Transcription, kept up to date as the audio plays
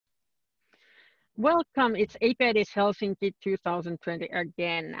Welcome, it's Apidays Helsinki 2020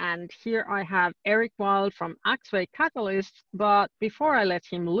 again, and here I have Erik Wilde from Axway Catalyst, but before I let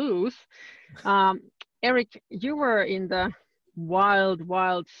him loose, um, Erik, you were in the wild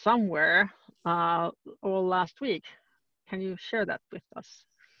somewhere all last week. Can you share that with us?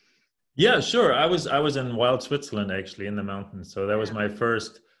 Yeah, sure. I was in wild Switzerland actually in the mountains. So that was my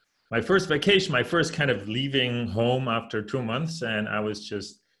first vacation, my first kind of leaving home after 2 months, and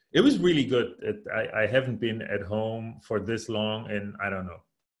it was really good. I haven't been at home for this long in I don't know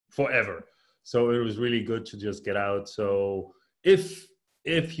forever. So it was really good to just get out. So if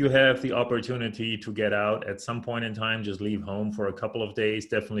you have the opportunity to get out at some point in time, just leave home for a couple of days,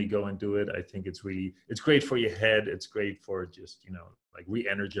 definitely go and do it. I think it's great for your head. It's great for just, like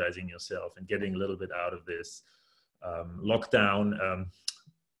re-energizing yourself and getting a little bit out of this lockdown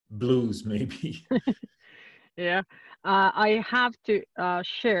blues maybe. Yeah, I have to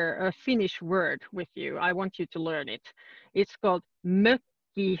share a Finnish word with you. I want you to learn it. It's called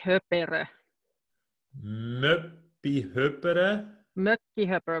mökkihöperö. Möppihöpere?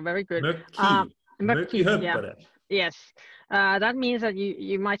 Mökkihöperö, very good. Yeah, Mökkihöpere. yes. That means that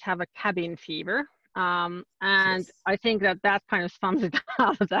you might have a cabin fever. And Yes. I think that kind of sums it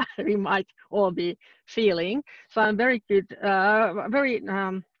up that we might all be feeling. So I'm very good, very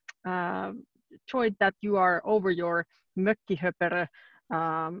joyed that you are over your mökkihöperö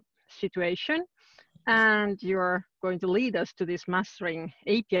situation. And you're going to lead us to this mastering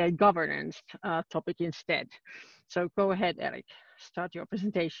API governance topic instead. So go ahead, Erik, start your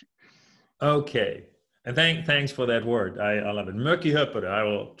presentation. Okay. And thanks for that word. I love it. Mökkihöpere. I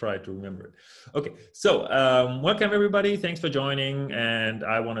will try to remember it. Okay. So welcome everybody. Thanks for joining. And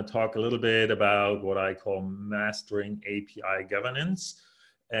I want to talk a little bit about what I call mastering API governance.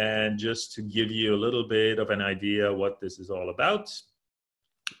 And just to give you a little bit of an idea what this is all about.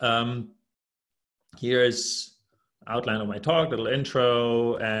 Here's outline of my talk, little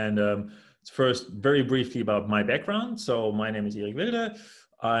intro, and first very briefly about my background. So my name is Erik Wilde.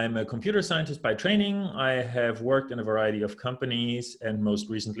 I'm a computer scientist by training. I have worked in a variety of companies, and most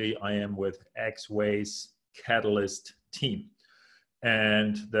recently I am with Axway's Catalyst team.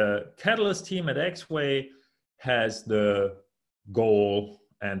 And the Catalyst team at Axway has the goal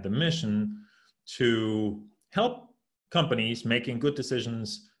and the mission to help companies making good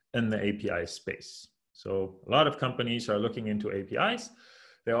decisions in the API space. So a lot of companies are looking into APIs.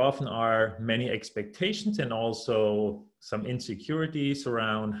 There often are many expectations and also some insecurities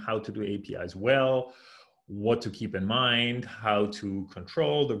around how to do APIs well, what to keep in mind, how to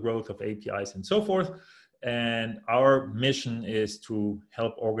control the growth of APIs and so forth. And our mission is to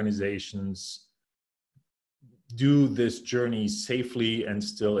help organizations do this journey safely and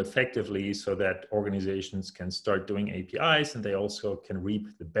still effectively so that organizations can start doing APIs and they also can reap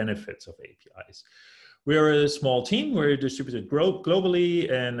the benefits of APIs. We're a small team. We're distributed globally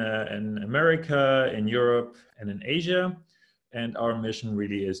in America, in Europe, and in Asia. And our mission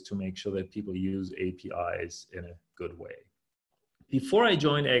really is to make sure that people use APIs in a good way. Before I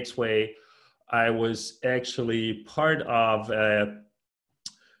joined Axway, I was actually part of a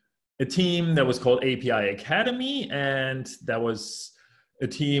team that was called API Academy, and that was a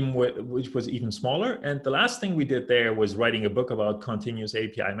team which was even smaller. And the last thing we did there was writing a book about continuous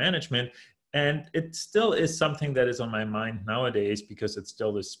API management. And it still is something that is on my mind nowadays because it's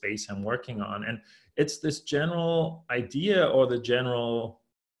still the space I'm working on. And it's this general idea or the general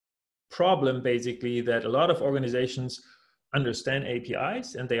problem, basically, that a lot of organizations understand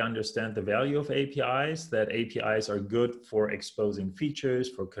APIs and they understand the value of APIs, that APIs are good for exposing features,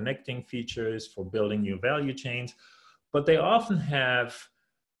 for connecting features, for building new value chains, but they often have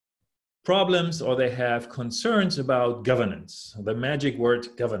problems or they have concerns about governance, the magic word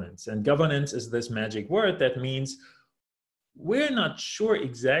governance. And governance is this magic word that means we're not sure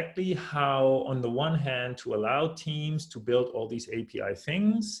exactly how, on the one hand, to allow teams to build all these API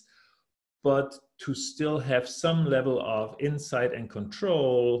things, but to still have some level of insight and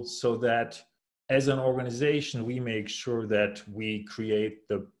control so that as an organization, we make sure that we create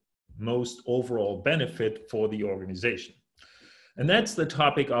the most overall benefit for the organization. And that's the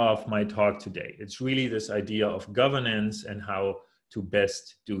topic of my talk today. It's really this idea of governance and how to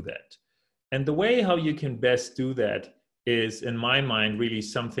best do that. And the way how you can best do that is, in my mind, really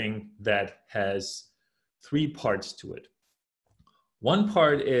something that has three parts to it. One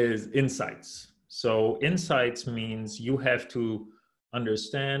part is insights. So insights means you have to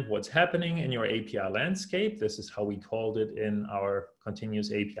understand what's happening in your API landscape. This is how we called it in our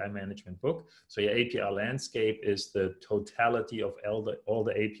continuous API management book. So your API landscape is the totality of all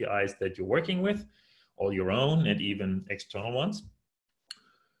the APIs that you're working with, all your own and even external ones.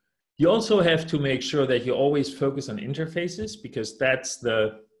 You also have to make sure that you always focus on interfaces, because that's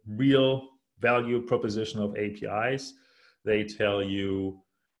the real value proposition of APIs. They tell you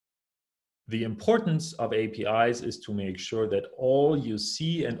the importance of APIs is to make sure that all you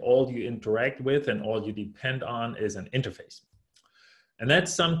see and all you interact with and all you depend on is an interface. And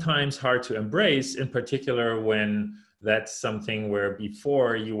that's sometimes hard to embrace, in particular when that's something where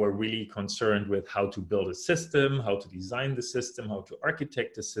before you were really concerned with how to build a system, how to design the system, how to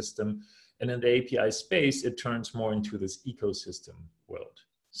architect the system. And in the API space, it turns more into this ecosystem world.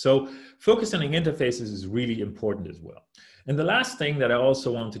 So focusing on interfaces is really important as well. And the last thing that I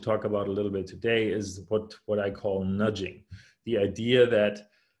also want to talk about a little bit today is what I call nudging. The idea that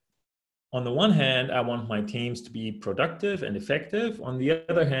on the one hand, I want my teams to be productive and effective. On the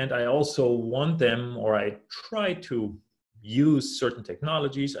other hand, I also want them, or I try to use certain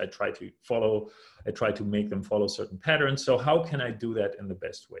technologies. I try to make them follow certain patterns. So how can I do that in the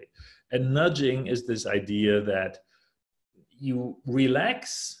best way? And nudging is this idea that you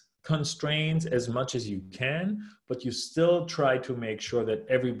relax constraints as much as you can, but you still try to make sure that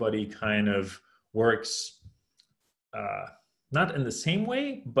everybody kind of works not in the same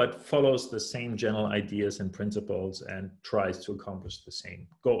way, but follows the same general ideas and principles and tries to accomplish the same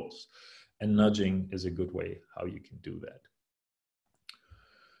goals. And nudging is a good way how you can do that.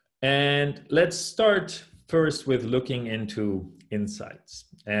 And let's start first with looking into insights.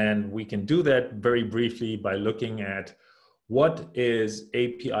 And we can do that very briefly by looking at what is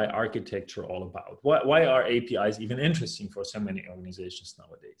API architecture all about? Why are APIs even interesting for so many organizations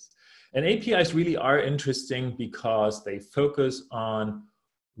nowadays? And APIs really are interesting because they focus on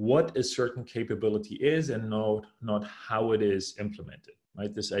what a certain capability is and not how it is implemented,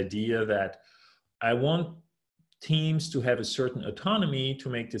 right? This idea that I want teams to have a certain autonomy to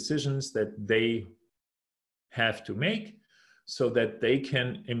make decisions that they have to make so that they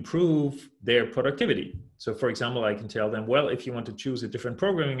can improve their productivity. So for example, I can tell them, well, if you want to choose a different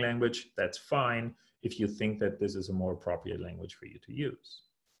programming language, that's fine if you think that this is a more appropriate language for you to use.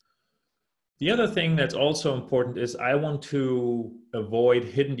 The other thing that's also important is I want to avoid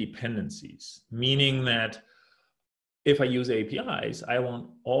hidden dependencies, meaning that if I use APIs, I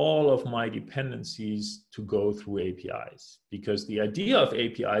want all of my dependencies to go through APIs, because the idea of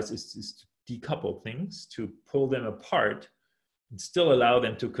APIs is to decouple things, to pull them apart and still allow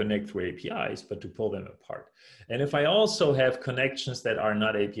them to connect through APIs, but to pull them apart. And if I also have connections that are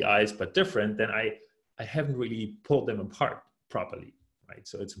not APIs but different, then I haven't really pulled them apart properly. Right?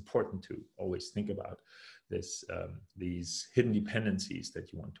 So it's important to always think about this, these hidden dependencies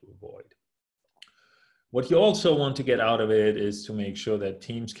that you want to avoid. What you also want to get out of it is to make sure that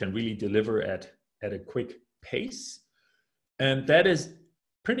teams can really deliver at a quick pace. And that is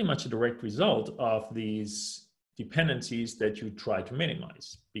pretty much a direct result of these dependencies that you try to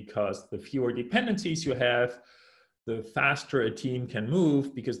minimize, because the fewer dependencies you have, the faster a team can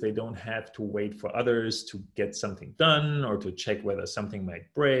move, because they don't have to wait for others to get something done or to check whether something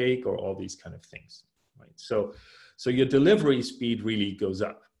might break or all these kind of things, right? So your delivery speed really goes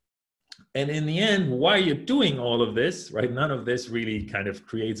up. And in the end, why you're doing all of this, right? None of this really kind of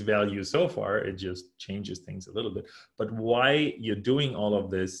creates value so far. It just changes things a little bit. But why you're doing all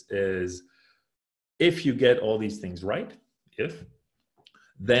of this is if you get all these things right,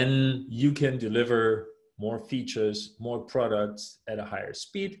 then you can deliver more features, more products at a higher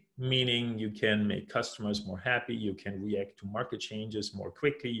speed, meaning you can make customers more happy, you can react to market changes more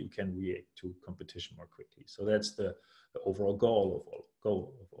quickly, you can react to competition more quickly. So that's the overall goal of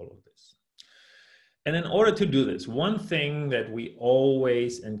all of this. And in order to do this, one thing that we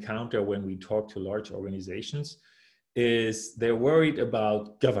always encounter when we talk to large organizations is they're worried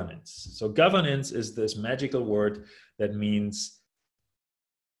about governance. So governance is this magical word that means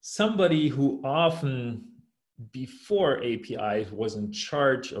somebody who often before API was in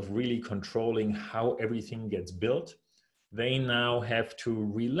charge of really controlling how everything gets built. They now have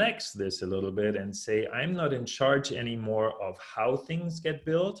to relax this a little bit and say, I'm not in charge anymore of how things get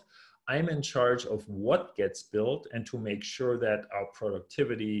built. I'm in charge of what gets built and to make sure that our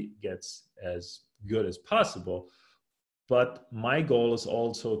productivity gets as good as possible. But my goal is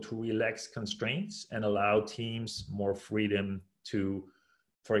also to relax constraints and allow teams more freedom to,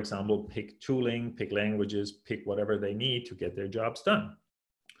 for example, pick tooling, pick languages, pick whatever they need to get their jobs done.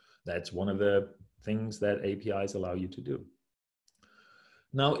 That's one of the things that APIs allow you to do.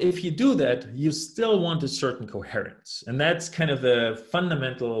 Now, if you do that, you still want a certain coherence. And that's kind of the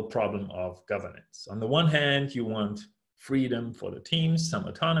fundamental problem of governance. On the one hand, you want freedom for the teams, some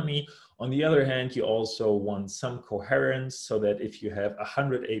autonomy. On the other hand, you also want some coherence so that if you have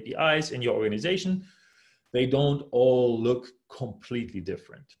 100 APIs in your organization, they don't all look completely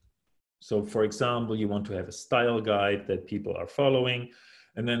different. So for example, you want to have a style guide that people are following.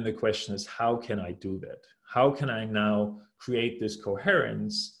 And then the question is, how can I do that? How can I now create this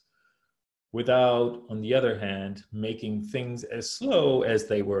coherence without, on the other hand, making things as slow as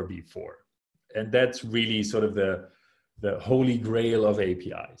they were before? And that's really sort of the holy grail of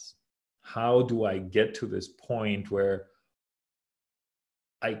APIs. How do I get to this point where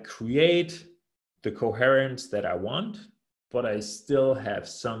I create the coherence that I want, but I still have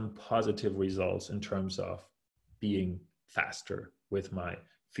some positive results in terms of being faster with my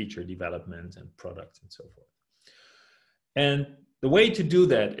feature development and products and so forth. And the way to do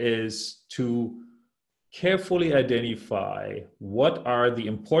that is to carefully identify what are the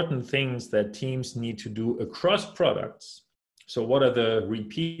important things that teams need to do across products. So what are the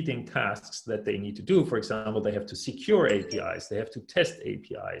repeating tasks that they need to do? For example, they have to secure APIs, they have to test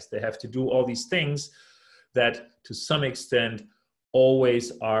APIs, they have to do all these things that to some extent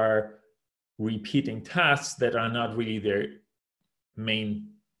always are repeating tasks that are not really their main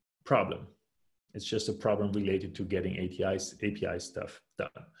problem. It's just a problem related to getting API stuff done.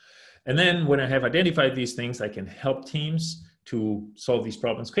 And then when I have identified these things, I can help teams to solve these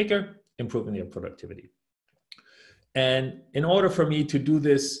problems quicker, improving their productivity. And in order for me to do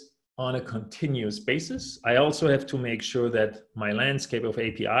this on a continuous basis, I also have to make sure that my landscape of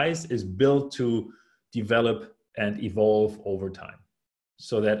APIs is built to develop and evolve over time,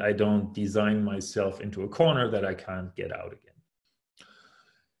 so that I don't design myself into a corner that I can't get out again.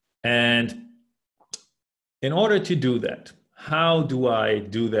 And in order to do that, how do I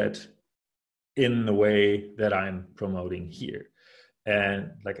do that in the way that I'm promoting here?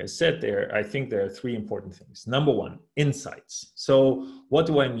 And like I said there, I think there are three important things. Number one, insights. So what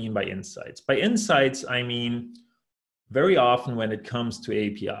do I mean by insights? By insights, I mean very often when it comes to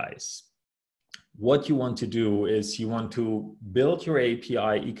APIs, what you want to do is you want to build your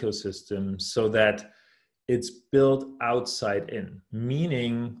API ecosystem so that it's built outside in,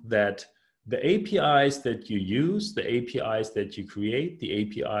 meaning that the APIs that you use, the APIs that you create,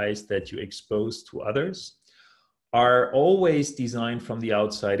 the APIs that you expose to others are always designed from the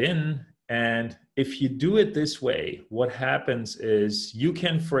outside in. And if you do it this way, what happens is you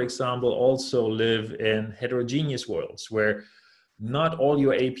can, for example, also live in heterogeneous worlds where not all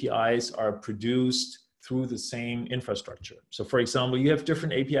your APIs are produced through the same infrastructure. So for example, you have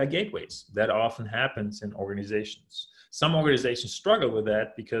different API gateways. That often happens in organizations. Some organizations struggle with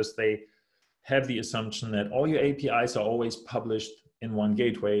that because they have the assumption that all your APIs are always published in one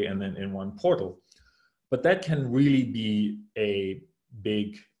gateway and then in one portal. But that can really be a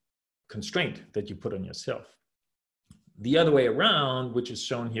big constraint that you put on yourself. The other way around, which is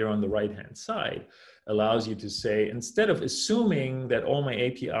shown here on the right-hand side, allows you to say, instead of assuming that all my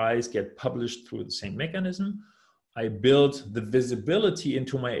APIs get published through the same mechanism, I build the visibility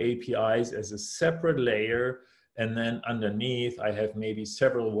into my APIs as a separate layer. And then underneath, I have maybe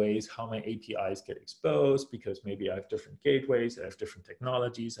several ways how my APIs get exposed, because maybe I have different gateways, I have different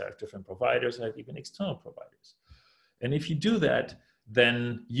technologies, I have different providers, I have even external providers. And if you do that,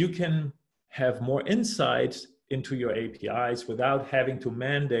 then you can have more insights into your APIs without having to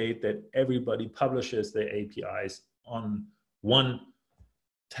mandate that everybody publishes their APIs on one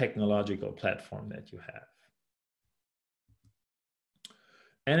technological platform that you have.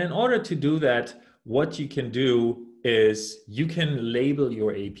 And in order to do that, what you can do is you can label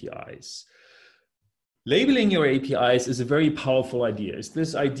your APIs. Labeling your APIs is a very powerful idea. It's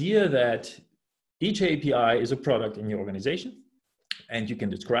this idea that each API is a product in your organization, and you can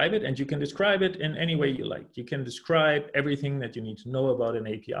describe it, and you can describe it in any way you like. You can describe everything that you need to know about an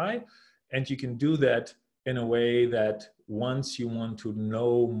API, and you can do that in a way that once you want to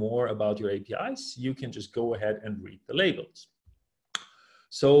know more about your APIs, you can just go ahead and read the labels.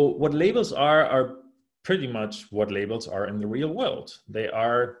 So what labels are pretty much what labels are in the real world. They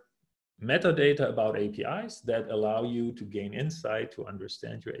are metadata about APIs that allow you to gain insight to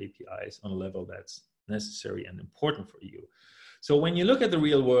understand your APIs on a level that's necessary and important for you. So when you look at the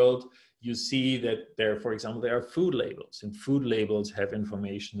real world, you see that there, for example, there are food labels, and food labels have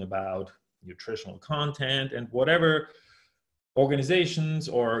information about nutritional content and whatever organizations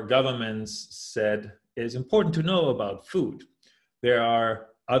or governments said is important to know about food. There are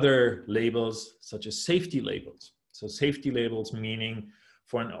other labels such as safety labels. So safety labels meaning,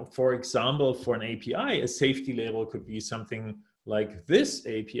 for example, for an API, a safety label could be something like, this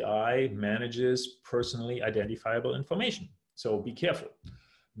API manages personally identifiable information. So be careful.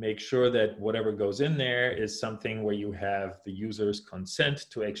 Make sure that whatever goes in there is something where you have the user's consent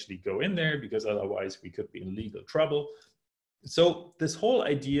to actually go in there, because otherwise we could be in legal trouble. So this whole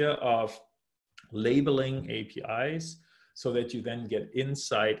idea of labeling APIs so that you then get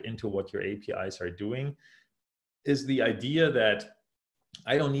insight into what your APIs are doing, is the idea that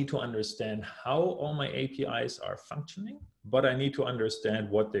I don't need to understand how all my APIs are functioning, but I need to understand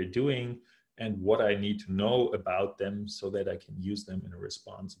what they're doing and what I need to know about them so that I can use them in a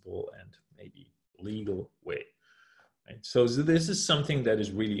responsible and maybe legal way. Right? So this is something that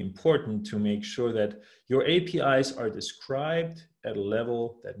is really important, to make sure that your APIs are described at a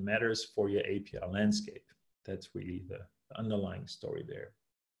level that matters for your API landscape. That's really the underlying story there.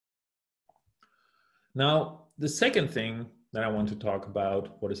 Now, the second thing that I want to talk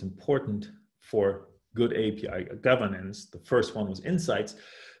about, what is important for good API governance. The first one was insights.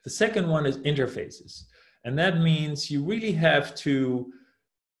 The second one is interfaces. And that means you really have to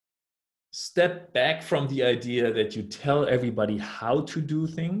step back from the idea that you tell everybody how to do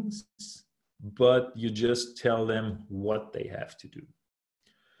things, but you just tell them what they have to do.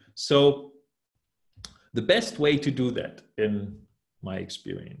 So the best way to do that, in my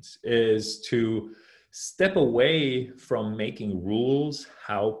experience, is to step away from making rules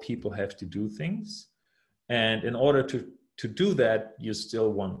how people have to do things. And in order to do that, you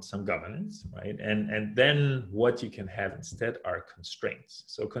still want some governance, right? And then what you can have instead are constraints.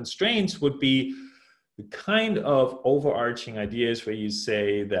 So constraints would be the kind of overarching ideas where you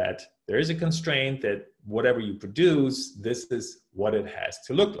say that there is a constraint that whatever you produce, this is what it has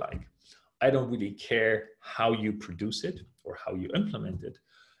to look like. I don't really care how you produce it or how you implement it,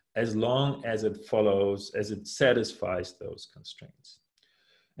 as long as it follows, as it satisfies those constraints.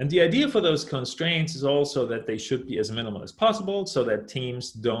 And the idea for those constraints is also that they should be as minimal as possible, so that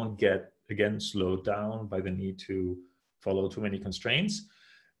teams don't get, again, slowed down by the need to follow too many constraints.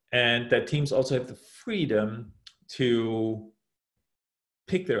 And that teams also have the freedom to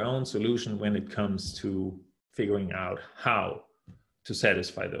pick their own solution when it comes to figuring out how to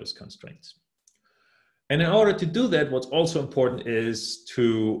satisfy those constraints. And in order to do that, what's also important is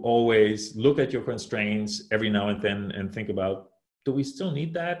to always look at your constraints every now and then and think about, do we still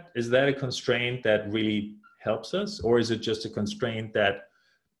need that? Is that a constraint that really helps us? Or is it just a constraint that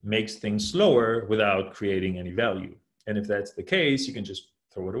makes things slower without creating any value? And if that's the case, you can just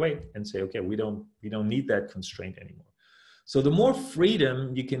throw it away and say, okay, we don't need that constraint anymore. So the more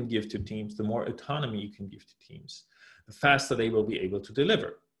freedom you can give to teams, the more autonomy you can give to teams, the faster they will be able to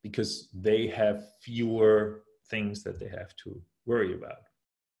deliver, because they have fewer things that they have to worry about.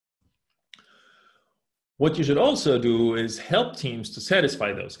 What you should also do is help teams to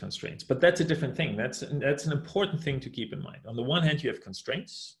satisfy those constraints, but that's a different thing. That's an important thing to keep in mind. On the one hand, you have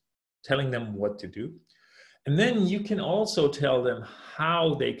constraints, telling them what to do, and then you can also tell them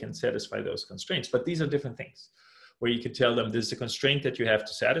how they can satisfy those constraints. But these are different things, where you could tell them this is a constraint that you have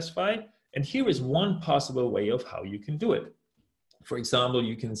to satisfy, and here is one possible way of how you can do it. For example,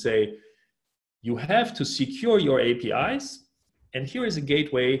 you can say, you have to secure your APIs, and here is a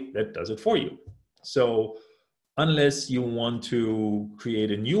gateway that does it for you. So unless you want to create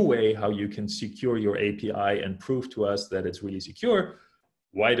a new way how you can secure your API and prove to us that it's really secure,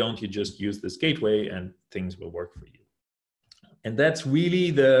 why don't you just use this gateway and things will work for you? And that's really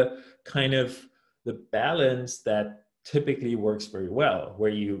the kind of the balance that typically works very well,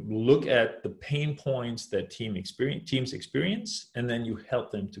 where you look at the pain points that teams experience, and then you help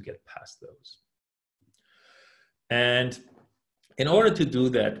them to get past those. And in order to do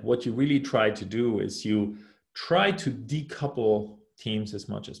that, what you really try to do is you try to decouple teams as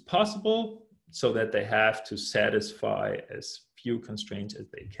much as possible, so that they have to satisfy as few constraints as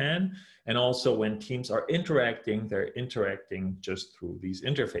they can. And also when teams are interacting, they're interacting just through these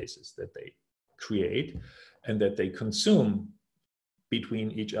interfaces that they create and that they consume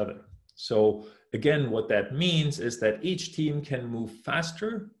between each other. So again, what that means is that each team can move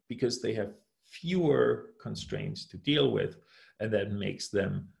faster because they have fewer constraints to deal with, and that makes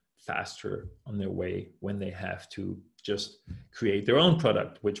them faster on their way when they have to just create their own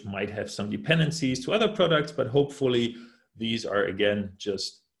product, which might have some dependencies to other products, but hopefully these are, again,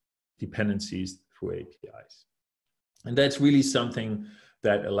 just dependencies through APIs. And that's really something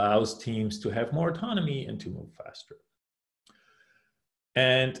that allows teams to have more autonomy and to move faster.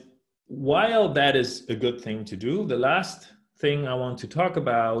 And while that is a good thing to do, the last thing I want to talk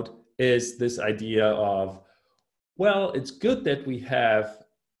about is this idea of, well, it's good that we have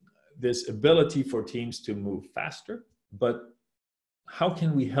this ability for teams to move faster, but how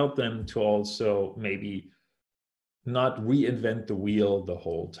can we help them to also maybe not reinvent the wheel the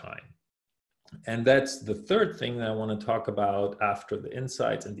whole time? And that's the third thing that I want to talk about after the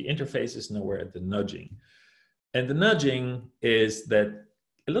insights and the interfaces. Now we're at the nudging. And the nudging is that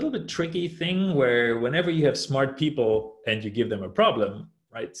a little bit tricky thing where whenever you have smart people and you give them a problem,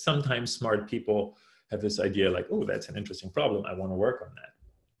 right? Sometimes smart people have this idea like, oh, that's an interesting problem, I want to work on that.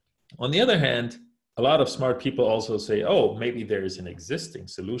 On the other hand, a lot of smart people also say, oh, maybe there is an existing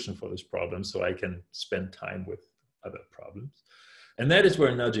solution for this problem, so I can spend time with other problems. And that is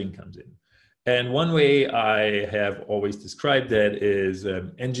where nudging comes in. And one way I have always described that is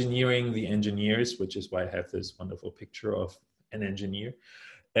engineering the engineers, which is why I have this wonderful picture of an engineer.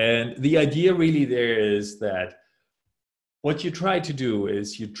 And the idea really there is that what you try to do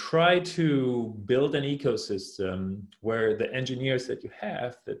is you try to build an ecosystem where the engineers that you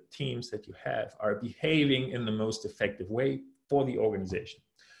have, the teams that you have, are behaving in the most effective way for the organization.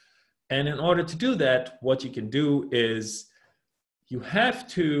 And in order to do that, what you can do is you have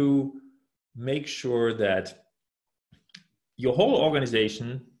to make sure that your whole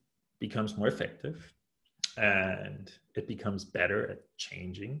organization becomes more effective and it becomes better at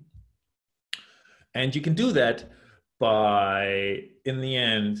changing. And you can do that by, in the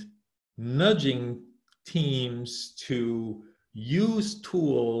end, nudging teams to use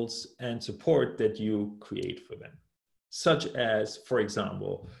tools and support that you create for them, such as, for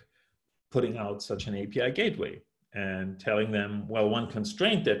example, putting out such an API gateway and telling them, well, one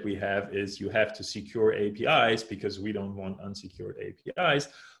constraint that we have is you have to secure APIs because we don't want unsecured APIs,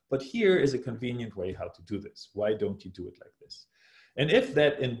 but here is a convenient way how to do this. Why don't you do it like this? And if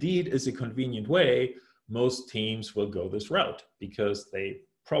that indeed is a convenient way, most teams will go this route because they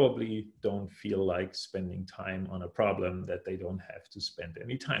probably don't feel like spending time on a problem that they don't have to spend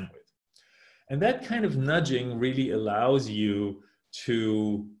any time with. And that kind of nudging really allows you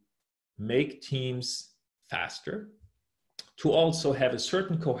to make teams faster, to also have a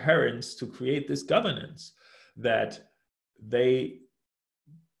certain coherence to create this governance that they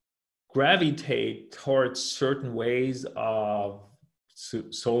gravitate towards certain ways of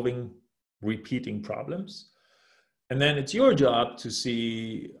solving repeating problems. And then it's your job to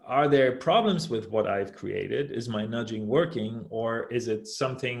see, are there problems with what I've created? Is my nudging working? Or is it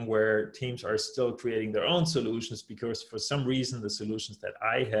something where teams are still creating their own solutions because for some reason the solutions that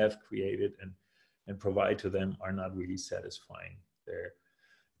I have created and provide to them are not really satisfying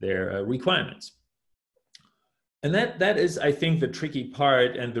their requirements? And that is, I think, the tricky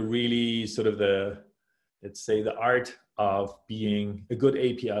part and the really sort of the, let's say, the art of being a good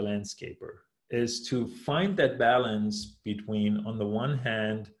API landscaper, is to find that balance between, on the one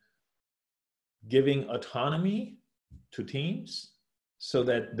hand, giving autonomy to teams so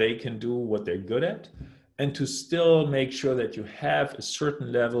that they can do what they're good at, and to still make sure that you have a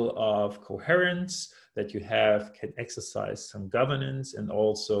certain level of coherence, that you can exercise some governance, and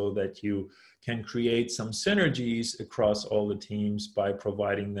also that you can create some synergies across all the teams by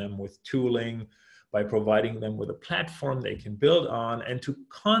providing them with tooling, by providing them with a platform they can build on, and to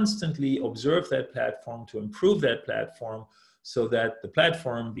constantly observe that platform, to improve that platform so that the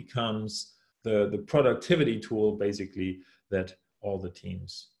platform becomes the productivity tool, basically, that all the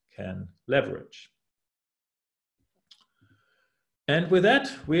teams can leverage. And with that,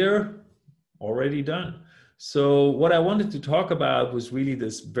 we're already done. So what I wanted to talk about was really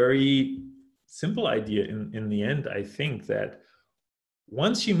this very simple idea in the end. I think that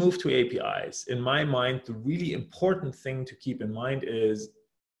once you move to APIs, in my mind, the really important thing to keep in mind is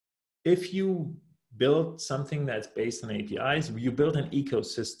if you build something that's based on APIs, you build an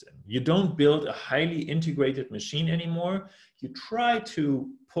ecosystem. You don't build a highly integrated machine anymore. You try to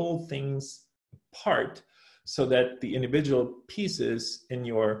pull things apart so that the individual pieces in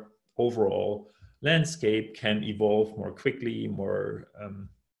your overall landscape can evolve more quickly, more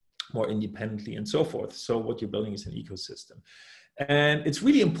independently, and so forth. So what you're building is an ecosystem. And it's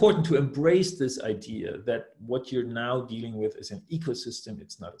really important to embrace this idea that what you're now dealing with is an ecosystem,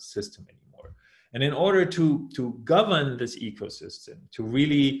 it's not a system anymore. And in order to govern this ecosystem, to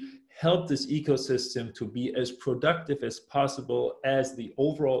really help this ecosystem to be as productive as possible as the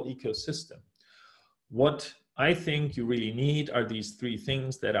overall ecosystem, what I think you really need are these three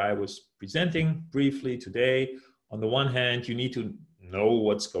things that I was presenting briefly today. On the one hand, you need to know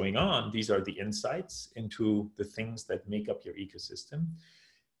what's going on. These are the insights into the things that make up your ecosystem.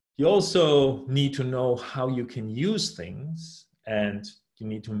 You also need to know how you can use things, and you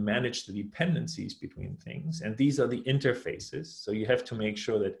need to manage the dependencies between things. And these are the interfaces. So you have to make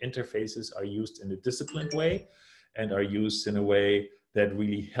sure that interfaces are used in a disciplined way and are used in a way that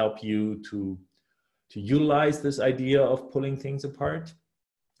really help you to utilize this idea of pulling things apart.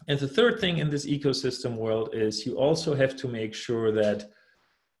 And the third thing in this ecosystem world is you also have to make sure that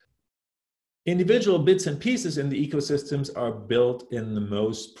individual bits and pieces in the ecosystems are built in the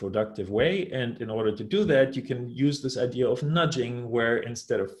most productive way. And in order to do that, you can use this idea of nudging, where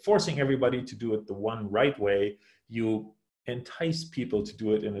instead of forcing everybody to do it the one right way, you entice people to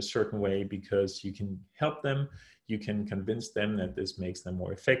do it in a certain way, because you can help them, you can convince them that this makes them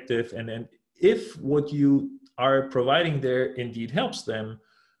more effective. And then if what you are providing there indeed helps them,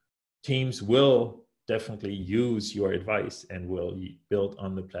 teams will definitely use your advice and will build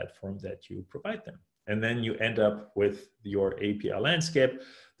on the platform that you provide them. And then you end up with your API landscape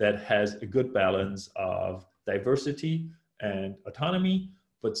that has a good balance of diversity and autonomy,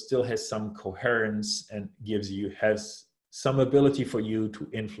 but still has some coherence and has some ability for you to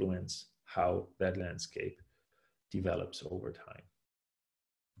influence how that landscape develops over time.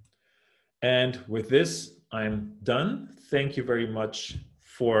 And with this, I'm done. Thank you very much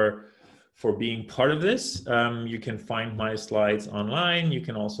for being part of this. You can find my slides online. You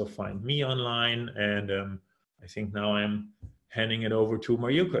can also find me online. And I think now I'm handing it over to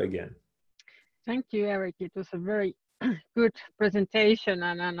Marjuka again. Thank you, Erik. It was a very good presentation,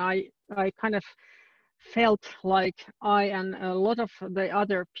 and I kind of felt like I and a lot of the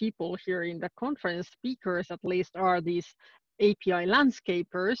other people here in the conference, speakers at least, are these API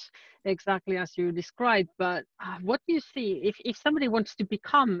landscapers, exactly as you described. But what do you see if somebody wants to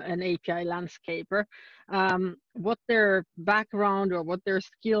become an API landscaper, what their background or what their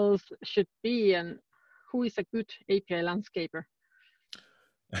skills should be, and who is a good API landscaper?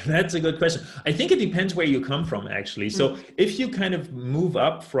 That's a good question. I think it depends where you come from, actually. So if you kind of move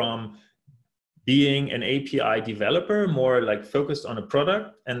up from being an API developer, more like focused on a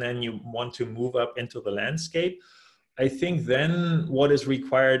product, and then you want to move up into the landscape, I think then what is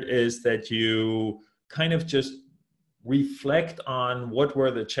required is that you kind of just reflect on what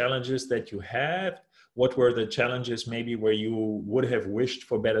were the challenges that you had, what were the challenges maybe where you would have wished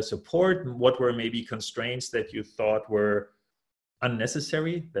for better support, what were maybe constraints that you thought were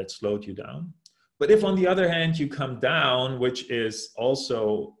unnecessary that slowed you down. But if on the other hand you come down, which is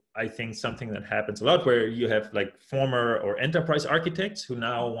also I think something that happens a lot, where you have like former or enterprise architects who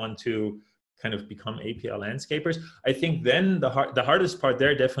now want to kind of become API landscapers, I think then the hardest part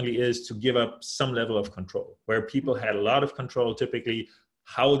there definitely is to give up some level of control, where people had a lot of control, typically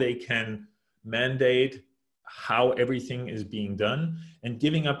how they can mandate how everything is being done, and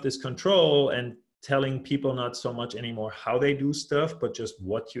giving up this control and telling people not so much anymore how they do stuff, but just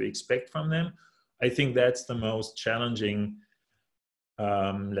what you expect from them. I think that's the most challenging,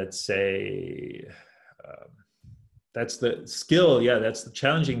 let's say, that's the skill. Yeah, that's the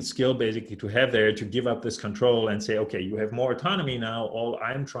challenging skill basically to have there, to give up this control and say, okay, you have more autonomy now. All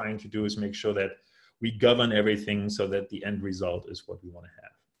I'm trying to do is make sure that we govern everything so that the end result is what we want to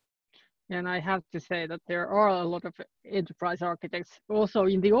have. And I have to say that there are a lot of enterprise architects also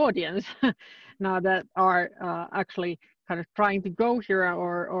in the audience now that are actually kind of trying to go here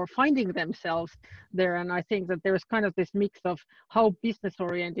or finding themselves there. And I think that there's kind of this mix of how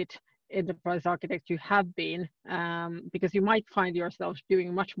business-oriented enterprise architect you have been, because you might find yourself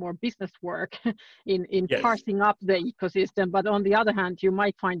doing much more business work in yes. parsing up the ecosystem, but on the other hand you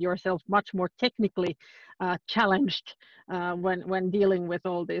might find yourself much more technically challenged when dealing with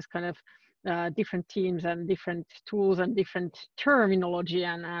all these kind of different teams and different tools and different terminology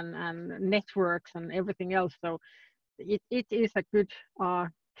and networks and everything else. So it is a good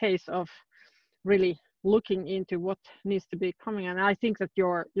case of really looking into what needs to be coming. And I think that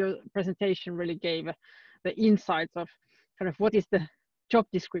your presentation really gave the insights of kind of what is the job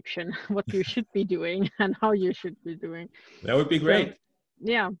description, what you should be doing and how you should be doing. That would be great. So,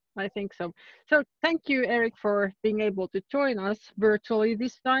 yeah, I think so. So thank you, Erik, for being able to join us virtually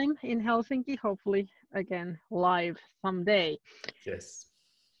this time in Helsinki, hopefully again live someday. Yes.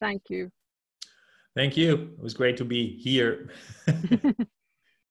 Thank you. Thank you. It was great to be here.